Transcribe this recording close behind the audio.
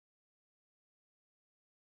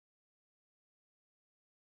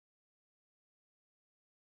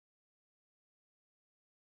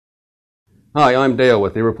Hi, I'm Dale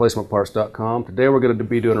with eReplacementParts.com. Today we're going to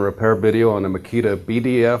be doing a repair video on the Makita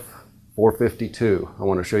BDF 452. I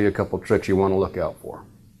want to show you a couple tricks you want to look out for.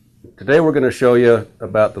 Today we're going to show you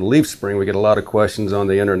about the leaf spring. We get a lot of questions on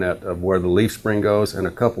the internet of where the leaf spring goes and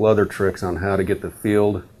a couple other tricks on how to get the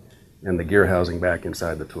field and the gear housing back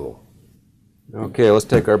inside the tool. Okay, let's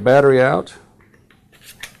take our battery out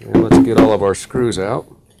and let's get all of our screws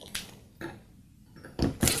out.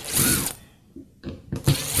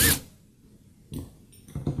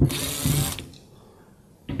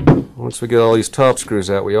 Once we get all these top screws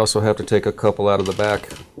out, we also have to take a couple out of the back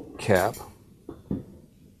cap.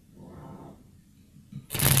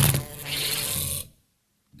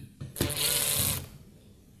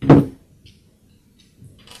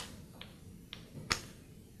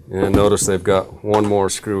 And notice they've got one more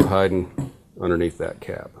screw hiding underneath that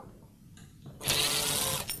cap.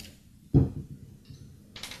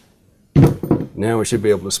 Now we should be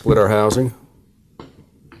able to split our housing.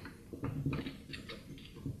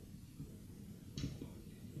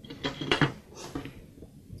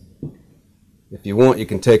 If you want, you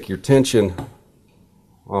can take your tension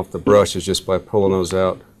off the brushes just by pulling those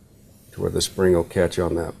out to where the spring will catch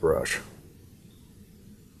on that brush.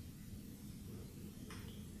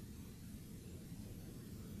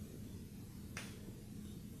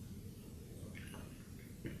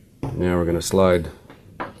 Now we're going to slide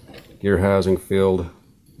gear housing, field,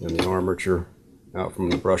 and the armature out from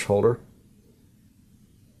the brush holder.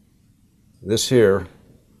 This here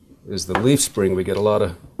is the leaf spring. We get a lot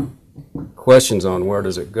of questions on where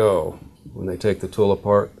does it go when they take the tool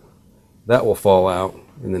apart. That will fall out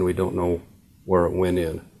and then we don't know where it went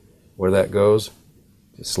in. Where that goes,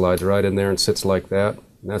 it slides right in there and sits like that,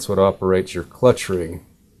 and that's what operates your clutch ring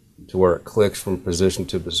to where it clicks from position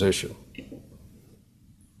to position.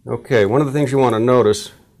 Okay, one of the things you want to notice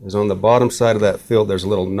is on the bottom side of that field there's a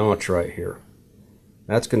little notch right here.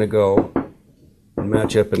 That's going to go and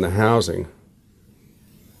match up in the housing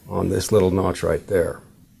on this little notch right there.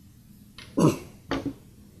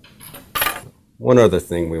 One other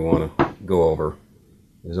thing we want to go over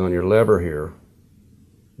is on your lever here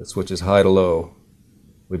that switches high to low.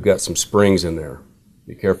 We've got some springs in there.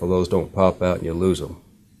 Be careful those don't pop out and you lose them.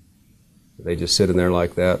 They just sit in there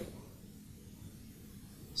like that.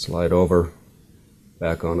 Slide over,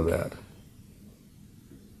 back onto that.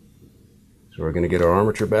 So we're going to get our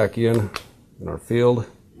armature back in our field.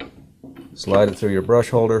 Slide it through your brush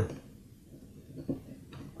holder.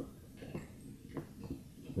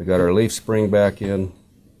 We got our leaf spring back in.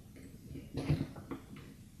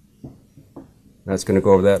 That's going to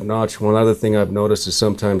go over that notch. One other thing I've noticed is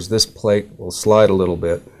sometimes this plate will slide a little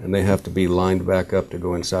bit and they have to be lined back up to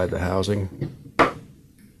go inside the housing.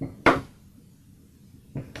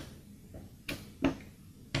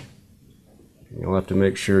 You'll have to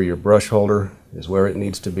make sure your brush holder is where it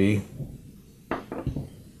needs to be,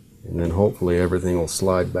 and then hopefully everything will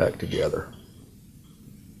slide back together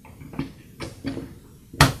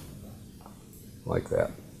like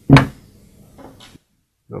that.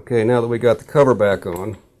 Okay, now that we got the cover back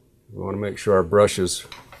on, we want to make sure our brushes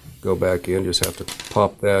go back in. Just have to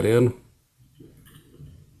pop that in.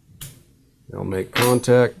 They'll make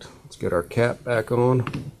contact. Let's get our cap back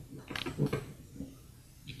on.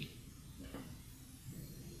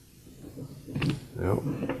 Well,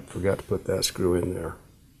 forgot to put that screw in there.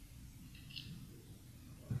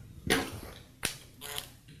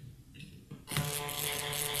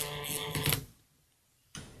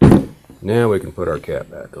 Now we can put our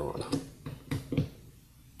cap back on.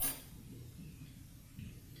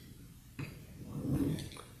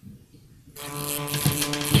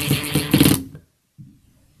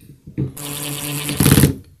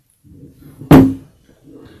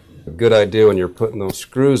 A good idea when you're putting those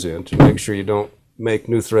screws in to make sure you don't make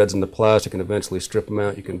new threads in the plastic and eventually strip them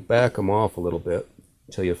out. You can back them off a little bit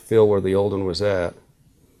until you feel where the old one was at,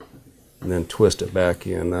 and then twist it back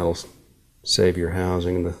in. That'll save your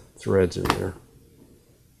housing and the threads in there.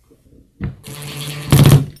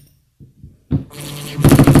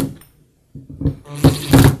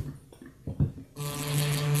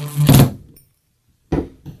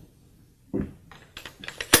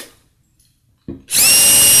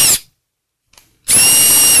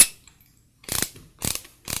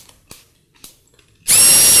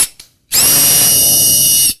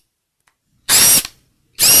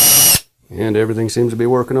 And everything seems to be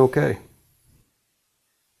working okay.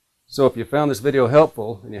 So if you found this video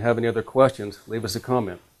helpful and you have any other questions, leave us a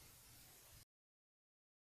comment.